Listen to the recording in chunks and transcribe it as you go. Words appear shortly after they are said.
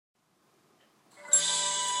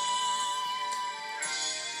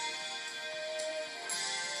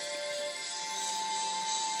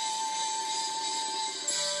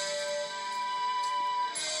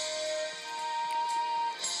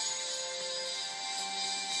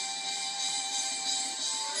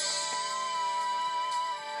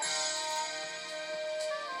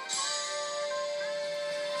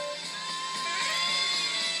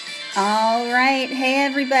All right. Hey,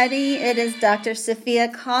 everybody. It is Dr. Sophia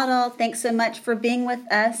Caudle. Thanks so much for being with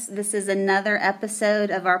us. This is another episode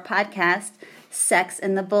of our podcast, Sex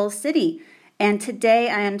in the Bull City. And today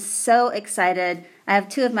I am so excited. I have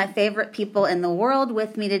two of my favorite people in the world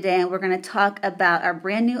with me today, and we're going to talk about our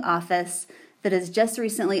brand new office that has just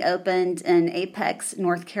recently opened in Apex,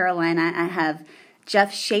 North Carolina. I have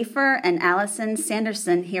Jeff Schaefer and Allison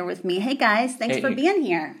Sanderson here with me. Hey, guys. Thanks for being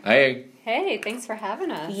here. Hey. Hey, thanks for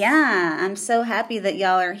having us. Yeah, I'm so happy that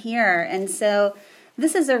y'all are here. And so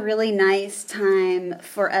this is a really nice time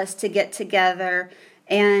for us to get together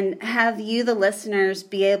and have you, the listeners,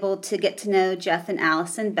 be able to get to know Jeff and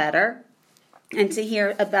Allison better and to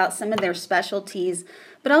hear about some of their specialties,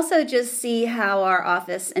 but also just see how our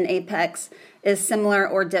office in Apex is similar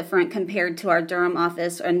or different compared to our Durham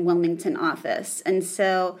office and Wilmington office. And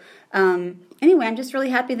so anyway, I'm just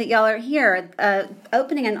really happy that y'all are here.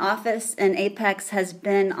 Opening an office in Apex has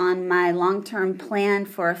been on my long-term plan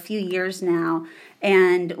for a few years now.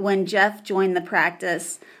 And when Jeff joined the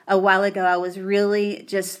practice a while ago, I was really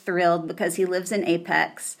just thrilled because he lives in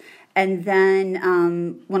Apex. And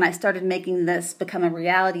then when I started making this become a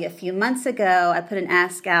reality a few months ago, I put an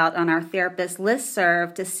ask out on our therapist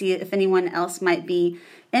listserv to see if anyone else might be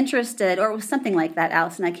interested, or it was something like that,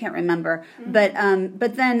 Allison, I can't remember. Mm-hmm.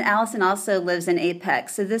 But then Allison also lives in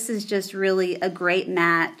Apex, so this is just really a great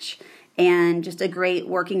match and just a great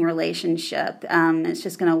working relationship. It's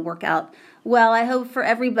just going to work out well, I hope, for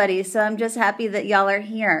everybody. So I'm just happy that y'all are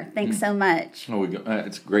here. Thanks so much. Oh,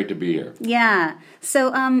 it's great to be here. Yeah. So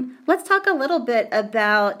let's talk a little bit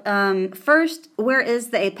about, first, where is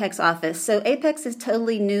the Apex office? So Apex is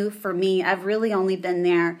totally new for me. I've really only been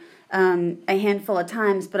there a handful of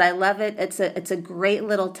times, but I love it. It's a great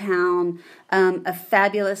little town, a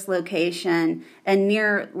fabulous location, and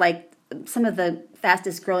near like some of the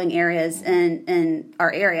fastest growing areas in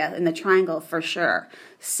our area, in the Triangle, for sure.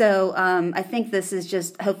 So I think this is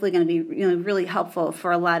just hopefully going to be really helpful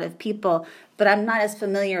for a lot of people. But I'm not as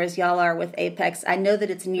familiar as y'all are with Apex. I know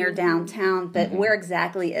that it's near downtown, but where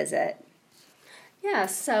exactly is it? Yeah,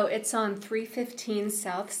 so it's on 315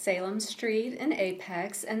 South Salem Street in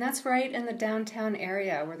Apex, and that's right in the downtown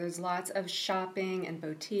area where there's lots of shopping and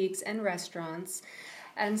boutiques and restaurants.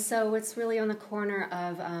 And so it's really on the corner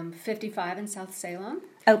of 55 and South Salem.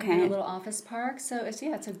 Okay. In a little office park. So it's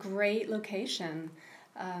a great location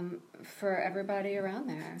for everybody around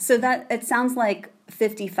there. So that it sounds like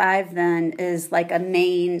 55 then is like a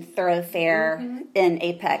main thoroughfare in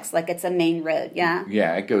Apex, like it's a main road, yeah?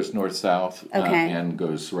 Yeah, it goes north-south and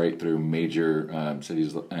goes right through major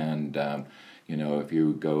cities. And, if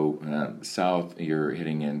you go south, you're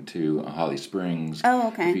heading into Holly Springs. Oh,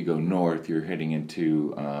 okay. If you go north, you're heading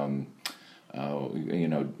into,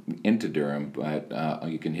 into Durham. But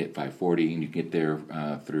you can hit 540 and you get there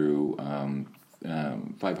through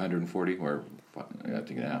 540 or I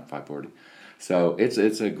think 540. So it's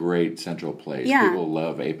a great central place. Yeah. People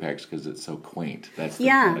love Apex because it's so quaint. That's the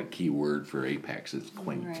kind of key word for Apex. It's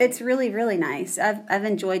quaint. Right. It's really, really nice. I've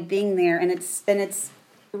enjoyed being there, and it's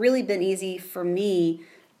really been easy for me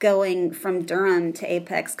going from Durham to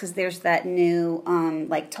Apex because there's that new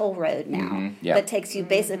toll road now that takes you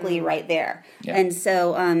basically right there. Yeah. And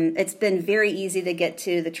so it's been very easy to get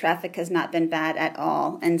to. The traffic has not been bad at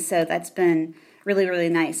all, and so that's been really, really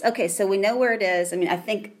nice. Okay, so we know where it is. I mean, I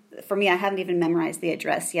think for me, I haven't even memorized the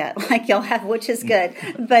address yet, like y'all have, which is good.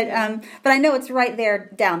 But I know it's right there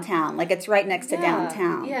downtown, like it's right next to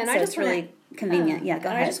downtown. Yeah, and so I just it's really convenient. Yeah, go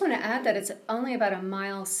ahead. I just want to add that it's only about a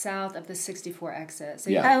mile south of the 64 exit, so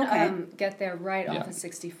you can get there right off of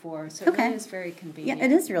 64. So it really is very convenient. Yeah,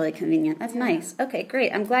 it is really convenient. That's nice. Okay,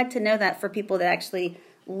 great. I'm glad to know that for people that actually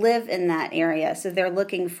live in that area, so they're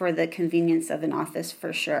looking for the convenience of an office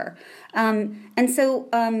for sure. And so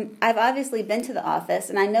I've obviously been to the office,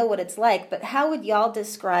 and I know what it's like, but how would y'all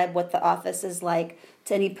describe what the office is like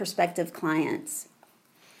to any prospective clients?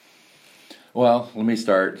 Well, let me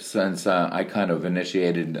start since I kind of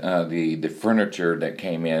initiated the furniture that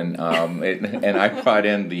came in, and I brought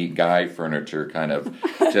in the guy furniture, kind of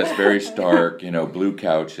just very stark, blue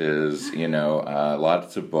couches,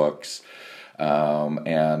 lots of books,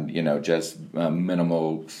 and just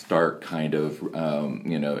minimal, stark kind of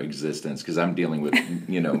existence because I'm dealing with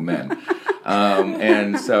men.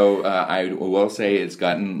 And so I will say it's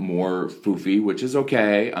gotten more foofy, which is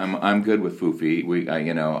okay. I'm good with foofy.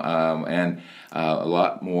 And a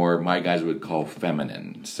lot more my guys would call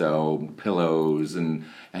feminine. So pillows and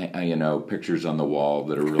pictures on the wall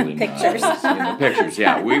that are really pictures. nice. Pictures.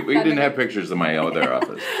 Yeah, we didn't have pictures in my other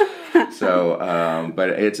office. So, but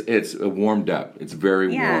it's warmed up. It's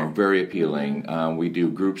very Yeah. warm, very appealing. We do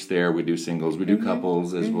groups there. We do singles. We do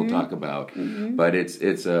couples, as we'll talk about. But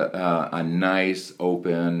it's a nice,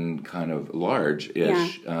 open, kind of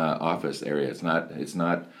large-ish office area. It's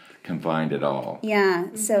not confined at all. Yeah,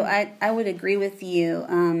 so I would agree with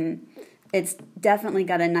you. It's definitely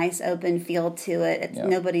got a nice open feel to it. It's,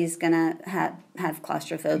 nobody's gonna have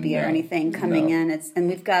claustrophobia or anything coming in. And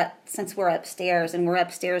we've got, since we're upstairs, and we're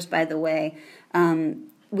upstairs, by the way,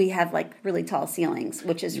 we have like really tall ceilings,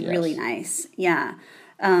 which is really nice. Yeah.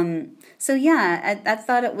 So yeah, I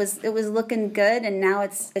thought it was looking good, and now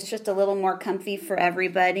it's just a little more comfy for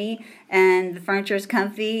everybody, and the furniture's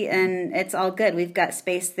comfy, and it's all good. We've got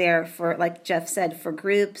space there for, like Jeff said, for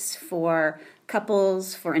groups, for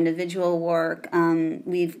couples, for individual work.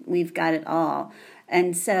 We've got it all.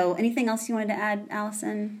 And so, anything else you wanted to add,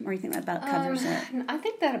 Allison? Or you think that about covers it? I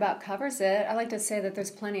think that about covers it. I like to say that there's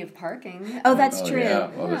plenty of parking. Oh, that's true. Yeah.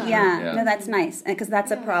 Well, that's true. Yeah, no, that's nice. Because that's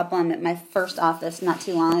a problem at my first office not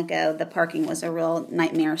too long ago. The parking was a real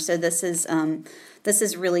nightmare. So this is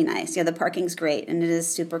really nice. Yeah, the parking's great, and it is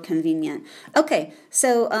super convenient. Okay,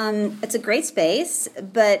 so it's a great space,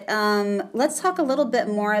 but let's talk a little bit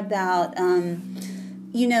more about,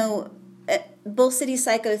 Bull City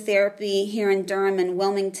Psychotherapy here in Durham and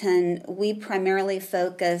Wilmington. We primarily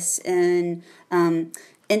focus in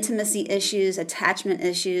intimacy issues, attachment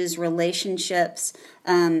issues, relationships,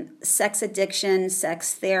 sex addiction,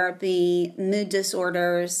 sex therapy, mood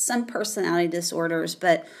disorders, some personality disorders,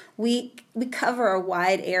 but we cover a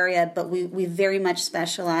wide area, but we very much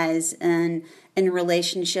specialize in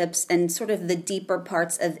relationships and sort of the deeper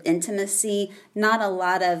parts of intimacy. Not a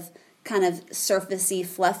lot of kind of surfacey,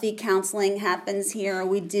 fluffy counseling happens here.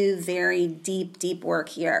 We do very deep work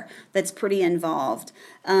here that's pretty involved.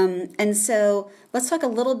 And so let's talk a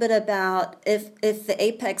little bit about if the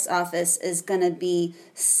Apex office is going to be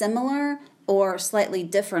similar or slightly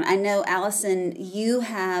different. I know, Allison, you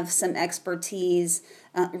have some expertise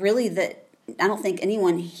really that I don't think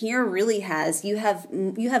anyone here really has. You have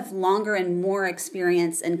longer and more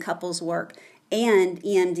experience in couples work and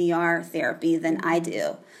EMDR therapy than I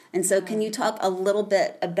do. And so can you talk a little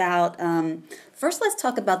bit about, first let's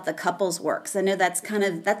talk about the couples work, because I know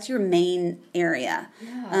that's your main area.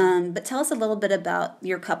 Yeah. But tell us a little bit about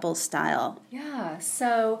your couples style. Yeah,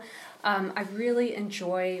 so I really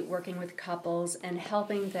enjoy working with couples and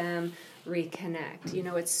helping them reconnect.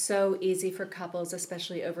 It's so easy for couples,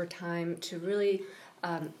 especially over time, to really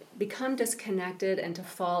become disconnected and to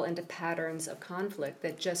fall into patterns of conflict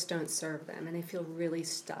that just don't serve them, and they feel really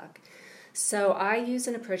stuck. So I use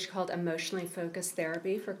an approach called emotionally focused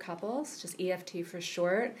therapy for couples, just EFT for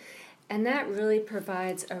short, and that really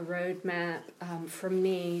provides a roadmap for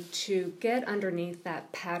me to get underneath that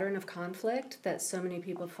pattern of conflict that so many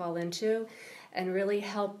people fall into and really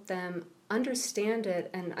help them understand it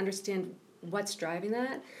and understand what's driving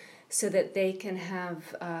that so that they can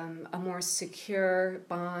have a more secure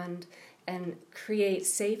bond and create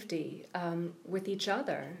safety with each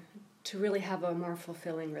other to really have a more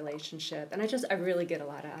fulfilling relationship. And I really get a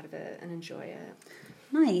lot out of it and enjoy it.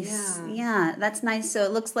 Nice. Yeah, that's nice. So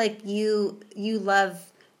it looks like you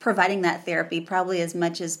love providing that therapy probably as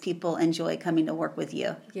much as people enjoy coming to work with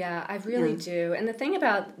you. Yeah, I really do. And the thing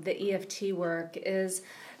about the EFT work is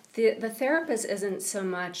the therapist isn't so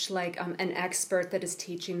much like an expert that is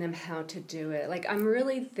teaching them how to do it. Like I'm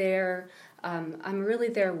really there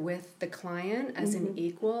with the client as an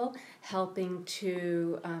equal, helping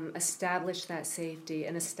to establish that safety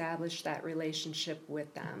and establish that relationship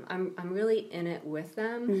with them. I'm really in it with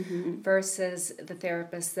them versus the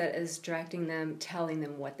therapist that is directing them, telling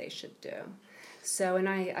them what they should do. So, and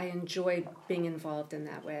I enjoy being involved in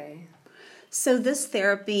that way. So this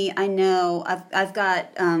therapy, I know I've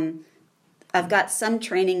got some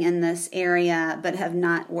training in this area, but have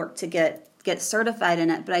not worked to get certified in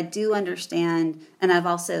it. But I do understand, and I've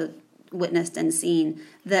also witnessed and seen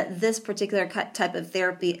that this particular type of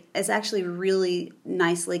therapy is actually really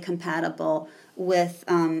nicely compatible with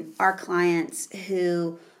our clients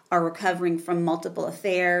who are recovering from multiple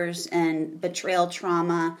affairs and betrayal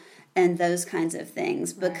trauma and those kinds of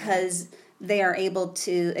things, because they are able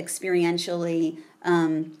to experientially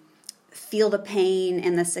feel the pain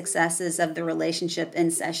and the successes of the relationship in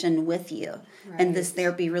session with you. Right. And this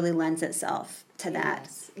therapy really lends itself to that.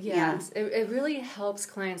 Yes. Yeah. It really helps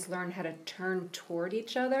clients learn how to turn toward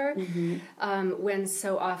each other when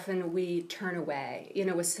so often we turn away,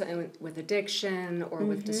 with addiction or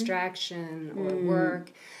with distraction or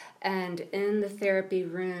work. And in the therapy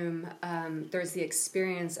room, there's the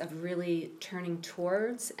experience of really turning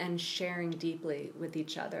towards and sharing deeply with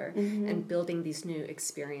each other and building these new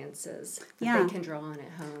experiences that they can draw on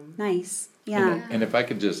at home. Nice. Yeah. And if I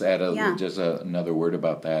could just add another word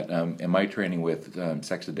about that, in my training with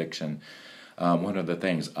sex addiction, one of the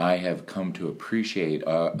things I have come to appreciate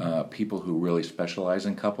people who really specialize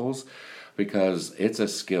in couples, because it's a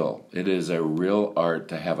skill. It is a real art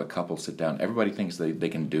to have a couple sit down. Everybody thinks they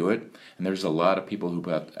can do it, and there's a lot of people who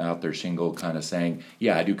put out their shingle kind of saying,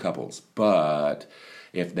 yeah, I do couples. But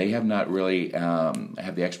if they have not really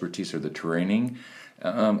have the expertise or the training,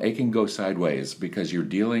 it can go sideways, because you're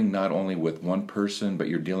dealing not only with one person, but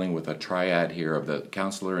you're dealing with a triad here of the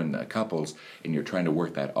counselor and the couples, and you're trying to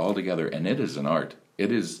work that all together, and it is an art. It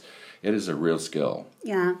is a real skill.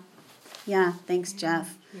 Yeah. Yeah, thanks,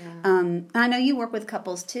 Jeff. Yeah. I know you work with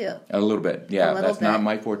couples too. A little bit, yeah. That's not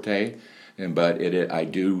my forte, but I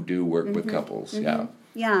do work with couples, yeah.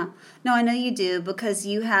 Yeah. No, I know you do, because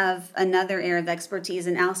you have another area of expertise,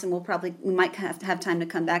 and Allison we might have time to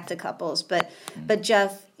come back to couples, but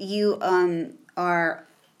Jeff, you are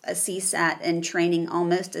a CSAT and training,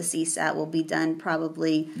 almost a CSAT will be done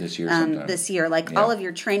probably this year sometime. This year. All of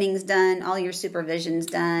your training's done, all your supervision's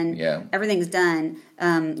done, everything's done.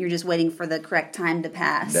 You're just waiting for the correct time to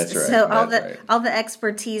pass. That's right. So all the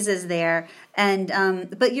expertise is there, and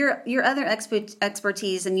but your other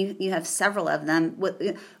expertise, and you have several of them.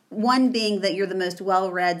 One being that you're the most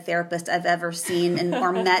well-read therapist I've ever seen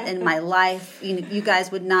or met in my life. You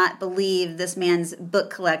guys would not believe this man's book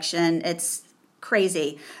collection. It's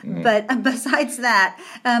crazy. But besides that,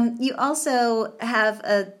 you also have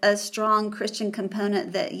a strong Christian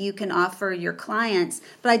component that you can offer your clients.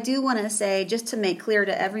 But I do want to say, just to make clear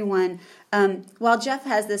to everyone, while Jeff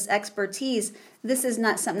has this expertise, this is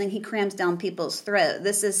not something he crams down people's throat.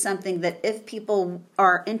 This is something that if people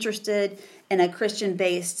are interested in a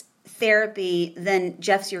Christian-based therapy, then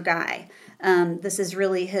Jeff's your guy. This is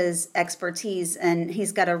really his expertise, and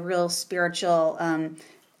he's got a real spiritual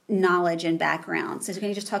knowledge and background. So can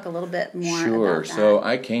you just talk a little bit more about that? So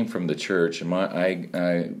I came from the church, and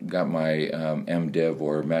I got my MDiv,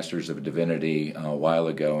 or Masters of Divinity, a while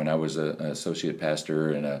ago, and I was an associate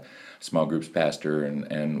pastor and a small groups pastor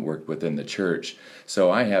and worked within the church.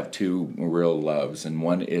 So I have two real loves, and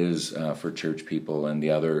one is for church people, and the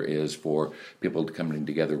other is for people coming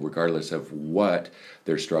together regardless of what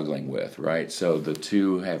they're struggling with, right? So the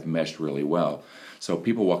two have meshed really well. So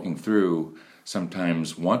people walking through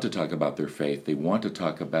sometimes want to talk about their faith. They want to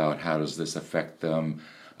talk about how does this affect them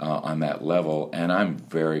on that level, and I'm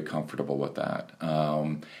very comfortable with that.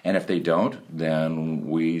 And if they don't, then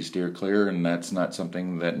we steer clear, and that's not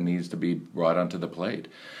something that needs to be brought onto the plate.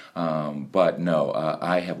 But no,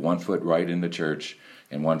 I have 1 foot right in the church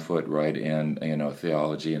and 1 foot right in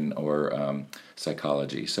theology or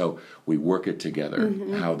psychology. So we work it together,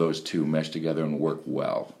 how those two mesh together and work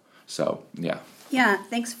well. So yeah. Yeah,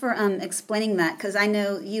 thanks for explaining that, because I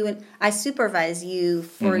know you and I supervise you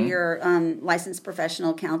for your licensed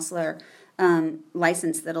professional counselor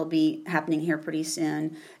license that'll be happening here pretty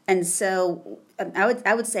soon. And so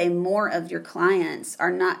I would say more of your clients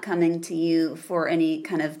are not coming to you for any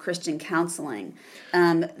kind of Christian counseling,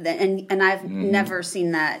 and I've never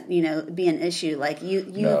seen that be an issue. Like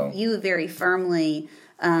you very firmly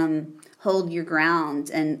hold your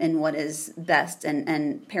ground and what is best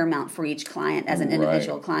and paramount for each client as an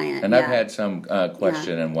individual client. And I've had some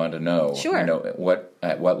question and want to know,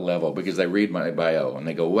 at what level, because they read my bio and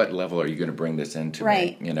they go, what level are you going to bring this into?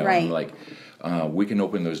 Right. I'm like, we can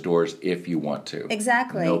open those doors if you want to.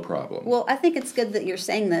 Exactly. No problem. Well, I think it's good that you're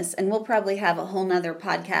saying this, and we'll probably have a whole nother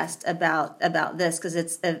podcast about this, because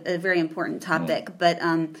it's a very important topic.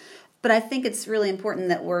 But I think it's really important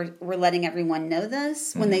that we're letting everyone know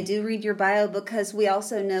this when they do read your bio, because we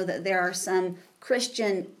also know that there are some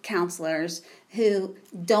Christian counselors who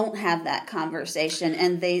don't have that conversation,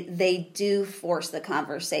 and they do force the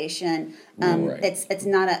conversation. It's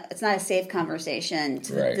not a safe conversation.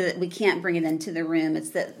 We can't bring it into the room.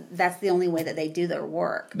 That's the only way that they do their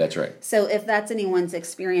work. That's right. So if that's anyone's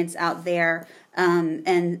experience out there,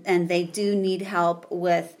 and they do need help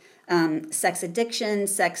with sex addiction,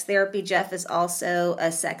 sex therapy. Jeff is also a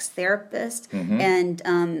sex therapist. And,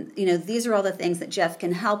 these are all the things that Jeff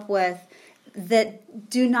can help with that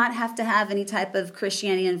do not have to have any type of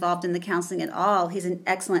Christianity involved in the counseling at all. He's an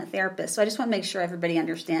excellent therapist. So I just want to make sure everybody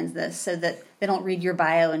understands this, so that they don't read your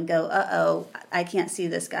bio and go, I can't see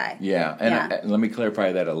this guy. Yeah, and let me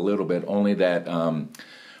clarify that a little bit, only that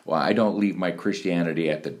well, I don't leave my Christianity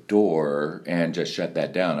at the door and just shut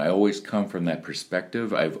that down. I always come from that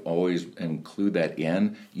perspective. I've always include that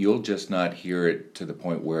in. You'll just not hear it to the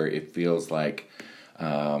point where it feels like,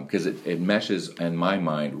 because it meshes in my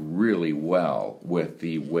mind really well with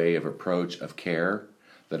the way of approach of care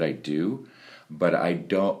that I do,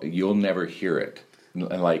 but you'll never hear it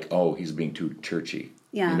like, oh, he's being too churchy.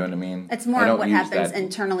 Yeah. You know what I mean? It's more of what happens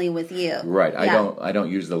internally with you. Right. Yeah. I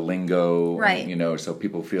don't use the lingo. Right. So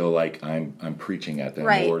people feel like I'm preaching at them,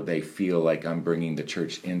 right. or they feel like I'm bringing the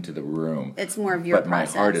church into the room. It's more of your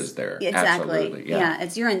process. But my heart is there. Exactly. Absolutely. Yeah.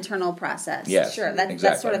 It's your internal process. Yes. Sure.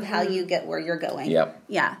 That's sort of how you get where you're going. Yep.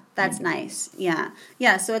 Yeah. That's nice. Yeah.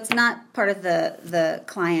 Yeah. So it's not part of the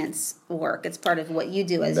client's work. It's part of what you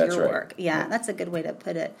do as your work. Yeah. That's a good way to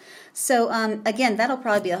put it. So, again, that'll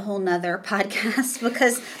probably be a whole nother podcast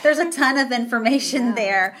because there's a ton of information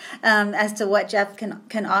there as to what Jeff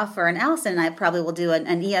can offer. And Allison and I probably will do an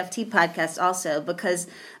EFT podcast also because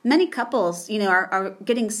many couples, are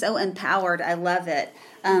getting so empowered. I love it.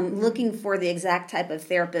 Looking for the exact type of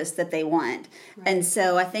therapist that they want. Right. And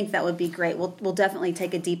so I think that would be great. We'll definitely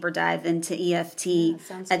take a deeper dive into EFT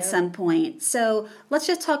at some point. So let's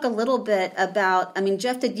just talk a little bit about,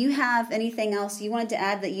 Jeff, did you have anything else you wanted to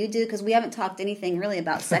add that you do? Because we haven't talked anything really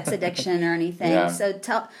about sex addiction or anything. Yeah. So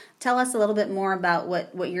tell us a little bit more about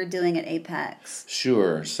what you're doing at Apex.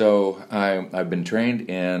 Sure. So I've been trained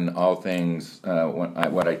in all things.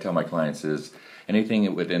 What I tell my clients is,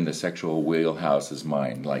 anything within the sexual wheelhouse is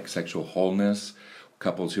mine, like sexual wholeness,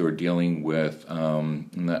 couples who are dealing with, ED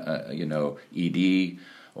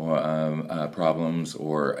or problems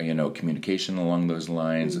or, communication along those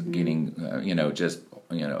lines, getting,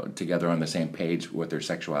 together on the same page with their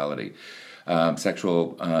sexuality.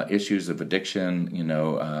 Sexual issues of addiction,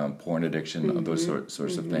 porn addiction, those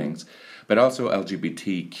sorts of things, but also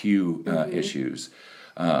LGBTQ issues.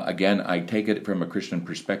 Again, I take it from a Christian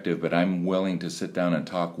perspective, but I'm willing to sit down and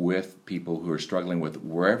talk with people who are struggling with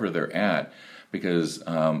wherever they're at, because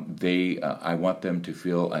I want them to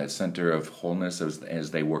feel a center of wholeness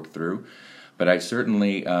as they work through. But I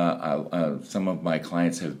certainly, some of my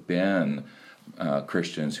clients have been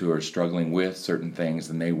Christians who are struggling with certain things,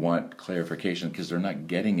 and they want clarification because they're not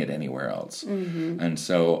getting it anywhere else. And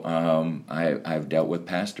so I've dealt with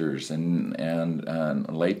pastors and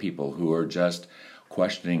lay people who are just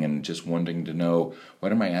questioning and just wanting to know,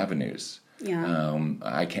 what are my avenues? Yeah.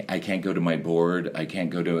 I can't go to my board. I can't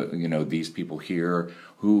go to these people here.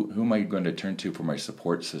 Who am I going to turn to for my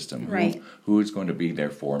support system? Right. Who is going to be there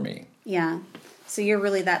for me? Yeah. So you're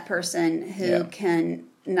really that person who can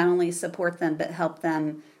not only support them but help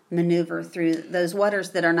them maneuver through those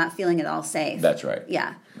waters that are not feeling at all safe. That's right.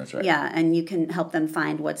 Yeah. That's right. Yeah, and you can help them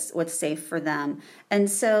find what's safe for them. And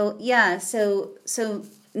so so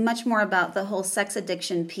much more about the whole sex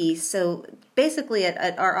addiction piece. So basically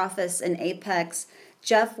at our office in Apex,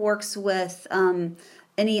 Jeff works with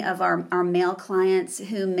any of our male clients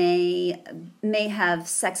who may have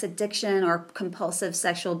sex addiction or compulsive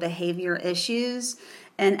sexual behavior issues.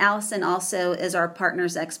 And Allison also is our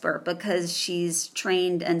partners expert because she's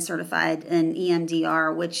trained and certified in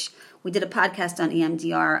EMDR, which we did a podcast on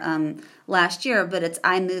EMDR last year, but it's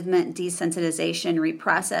eye movement desensitization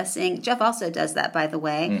reprocessing. Jeff also does that, by the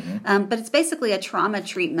way. But it's basically a trauma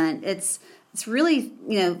treatment. It's really,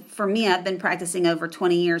 for me, I've been practicing over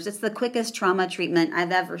 20 years. It's the quickest trauma treatment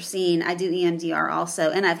I've ever seen. I do EMDR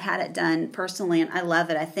also, and I've had it done personally, and I love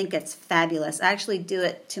it. I think it's fabulous. I actually do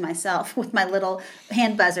it to myself with my little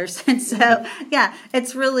hand buzzers. And so, yeah,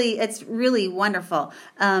 it's really wonderful.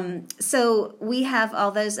 So we have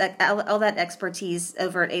all that expertise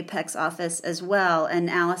over at Apex office as well, and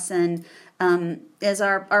Allison is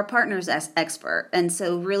our partners expert. And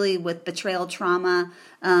so really with betrayal trauma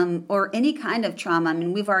or any kind of trauma,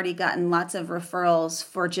 we've already gotten lots of referrals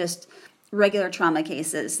for just regular trauma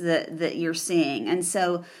cases that you're seeing. And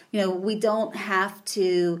so, we don't have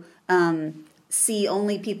to see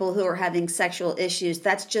only people who are having sexual issues.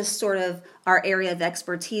 That's just sort of our area of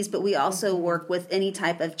expertise, but we also work with any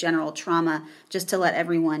type of general trauma, just to let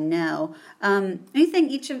everyone know. Anything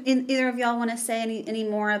either of y'all want to say any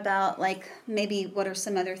more about, like, maybe what are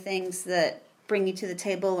some other things that bring you to the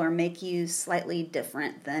table or make you slightly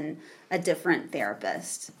different than a different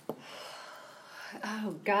therapist?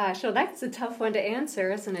 Oh gosh, well that's a tough one to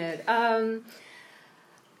answer, isn't it?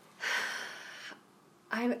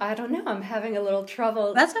 I don't know. I'm having a little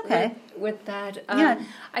trouble. That's okay. With that.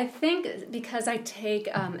 I think because I take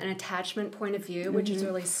an attachment point of view, which is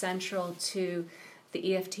really central to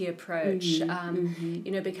the EFT approach,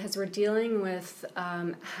 because we're dealing with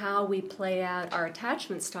how we play out our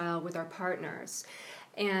attachment style with our partners.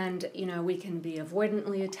 And, we can be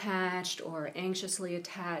avoidantly attached or anxiously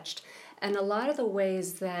attached. And a lot of the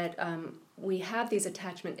ways that we have these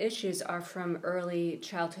attachment issues are from early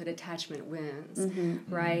childhood attachment wounds,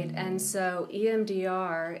 right? And so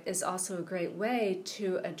EMDR is also a great way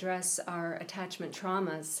to address our attachment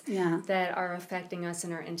traumas that are affecting us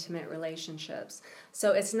in our intimate relationships.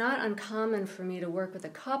 So it's not uncommon for me to work with a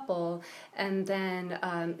couple, and then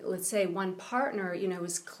let's say one partner,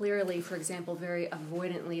 is clearly, for example, very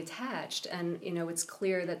avoidantly attached, and it's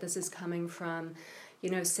clear that this is coming from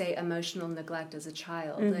say emotional neglect as a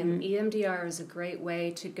child. And EMDR is a great way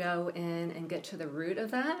to go in and get to the root of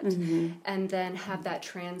that, and then have that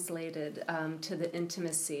translated to the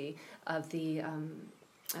intimacy of the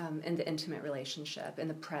in the intimate relationship in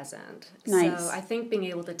the present. Nice. So I think being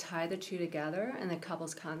able to tie the two together in the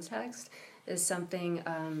couple's context is something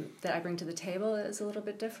that I bring to the table is a little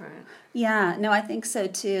bit different. Yeah, no, I think so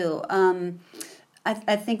too.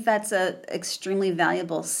 I think that's a extremely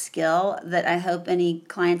valuable skill that I hope any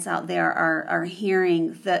clients out there are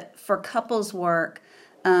hearing, that for couples work,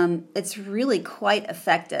 it's really quite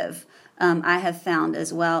effective. I have found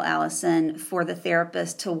as well, Allison, for the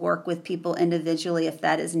therapist to work with people individually if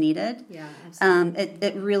that is needed. Yeah, absolutely.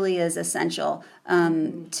 It really is essential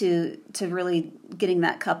to really getting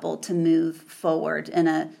that couple to move forward in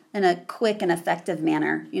a quick and effective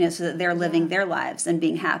manner, so that they're living their lives and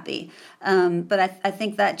being happy. But I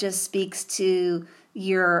think that just speaks to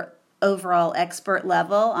your overall expert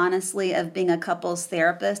level, honestly, of being a couples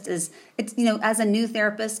therapist. It's as a new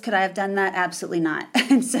therapist, could I have done that? Absolutely not.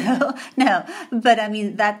 And so, no, but I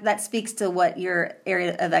mean, that speaks to what your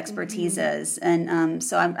area of expertise is. And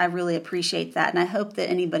so I really appreciate that. And I hope that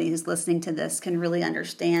anybody who's listening to this can really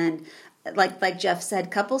understand, like Jeff said,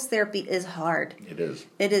 couples therapy is hard. It is.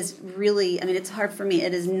 It is really, it's hard for me.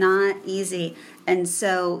 It is not easy. And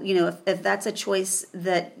so, if that's a choice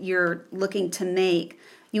that you're looking to make,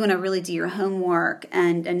 you want to really do your homework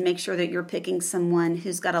and make sure that you're picking someone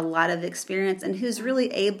who's got a lot of experience and who's really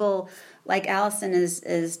able, like Allison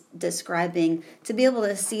is describing, to be able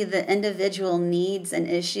to see the individual needs and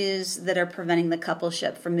issues that are preventing the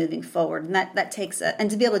coupleship from moving forward. And that takes and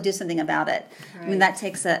to be able to do something about it. Right. That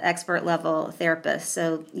takes an expert level therapist.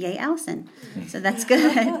 So yay, Allison. So that's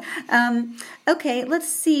good. Okay, let's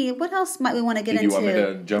see. What else might we want to get into? Do you want me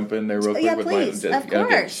to jump in there real quick? Yeah, with please. My, of course.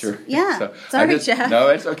 Okay, sure. Yeah. So sorry, Jeff. No,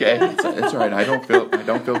 it's okay. It's all right. I don't feel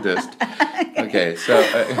dissed. Okay,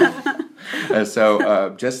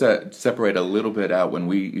 so just to separate a little bit out, when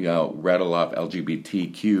we rattle off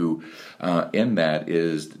LGBTQ, in that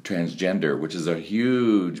is transgender, which is a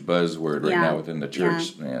huge buzzword right now within the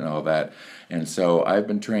church and all that. And so I've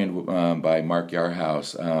been trained by Mark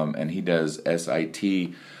Yarhouse, and he does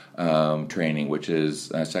SIT training, which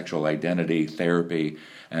is sexual identity therapy.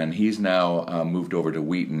 And he's now moved over to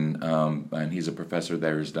Wheaton, and he's a professor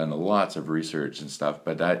there who's done lots of research and stuff.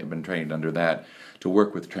 But I've been trained under that to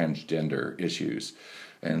work with transgender issues.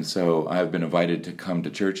 And so I've been invited to come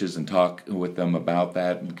to churches and talk with them about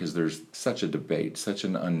that, because there's such a debate, such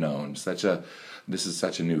an unknown, this is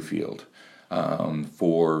such a new field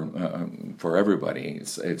for everybody.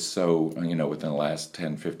 It's so, within the last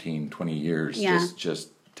 10, 15, 20 years, just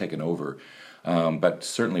taken over. But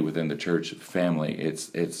certainly within the church family,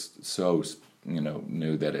 it's so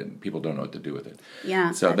new that people don't know what to do with it.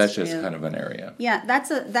 Yeah, so that's just kind of an area. Yeah,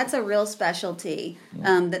 that's a real specialty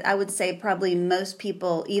that I would say probably most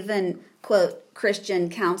people, even quote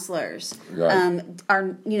Christian counselors,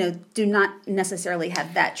 are do not necessarily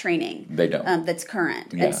have that training. They don't. That's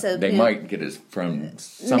current. Yeah. And so they might get it from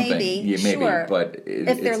something. Maybe, sure. But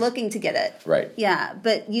if they're looking to get it, right? Yeah,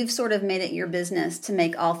 but you've sort of made it your business to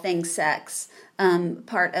make all things sex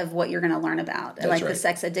part of what you're going to learn about, That's right. The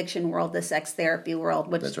sex addiction world, the sex therapy world,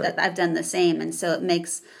 which right. I've done the same, and so it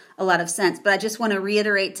makes a lot of sense. But I just want to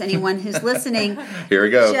reiterate to anyone who's listening, here we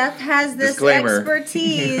go. Jeff has this Disclaimer.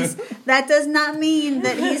 Expertise. That does not mean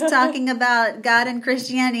that he's talking about God and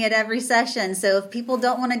Christianity at every session. So if people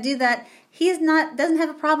don't want to do that, doesn't have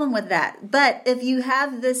a problem with that. But if you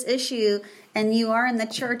have this issue and you are in the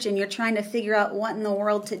church and you're trying to figure out what in the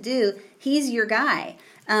world to do, he's your guy.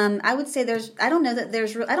 I would say I don't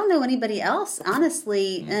know anybody else,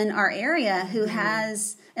 honestly, in our area who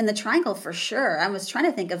has, in the Triangle for sure. I was trying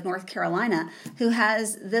to think of North Carolina, who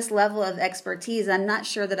has this level of expertise. I'm not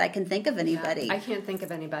sure that I can think of anybody. I can't think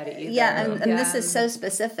of anybody either. Yeah, and this is so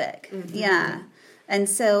specific. Mm-hmm. Yeah. And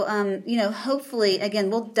so, hopefully, again,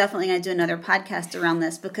 we'll definitely going to do another podcast around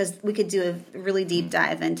this, because we could do a really deep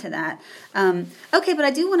dive into that. Okay, but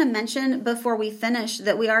I do want to mention before we finish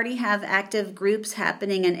that we already have active groups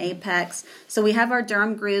happening in Apex. So we have our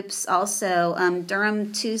Durham groups also.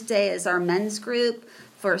 Durham Tuesday is our men's group.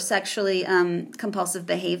 for sexually compulsive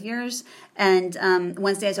behaviors. And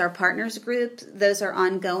Wednesday is our partners group. Those are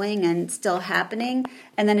ongoing and still happening.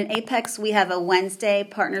 And then in Apex, we have a Wednesday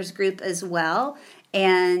partners group as well.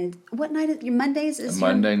 And what night is your Mondays?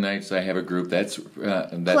 Monday nights I have a group that's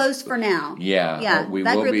closed for now. Yeah, that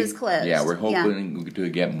group is closed. Yeah, we're hoping to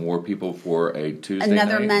get more people for a Tuesday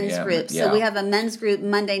another night. men's group. So we have a men's group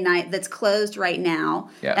Monday night that's closed right now.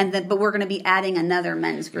 Yeah. But we're going to be adding another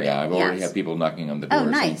men's group. Yeah, I've already had people knocking on the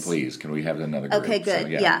door saying, "Please, can we have another group?" Okay,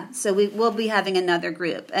 good. So, So we will be having another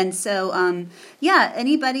group. And so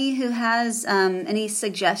anybody who has any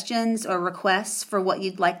suggestions or requests for what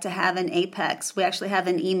you'd like to have in Apex, we actually have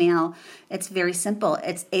an email. It's very simple.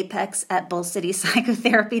 It's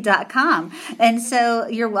apex@bullcitypsychotherapy.com. And so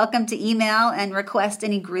you're welcome to email and request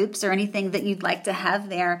any groups or anything that you'd like to have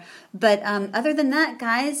there. But other than that,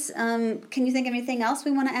 guys, can you think of anything else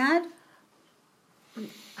we want to add?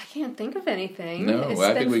 I can't think of anything. No, it's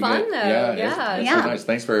I been think we fun, get, though. It's so nice.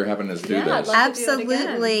 Thanks for having us do this.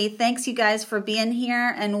 Absolutely. Thanks, you guys, for being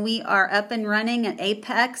here. And we are up and running at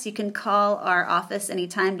Apex. You can call our office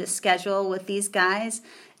anytime to schedule with these guys,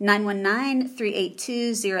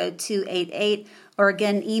 919-382-0288. Or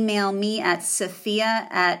again, email me at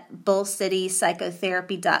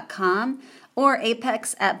Sophia@bullcitypsychotherapy.com or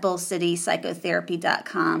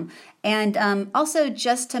apex@bullcitypsychotherapy.com. And also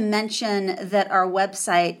just to mention that our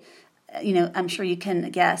website, I'm sure you can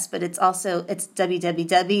guess, but it's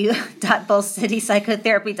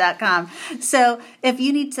www.bullcitypsychotherapy.com. So if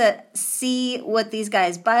you need to see what these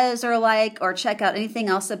guys' bios are like or check out anything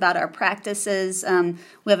else about our practices,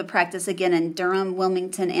 we have a practice again in Durham,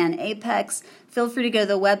 Wilmington, and Apex. Feel free to go to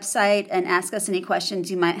the website and ask us any questions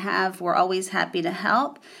you might have. We're always happy to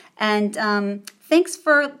help. And thanks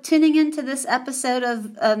for tuning into this episode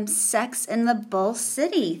of Sex in the Bull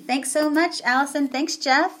City. Thanks so much, Allison. Thanks,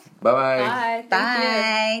 Jeff. Bye-bye. Bye.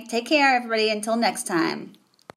 Bye. Take care, everybody. Until next time.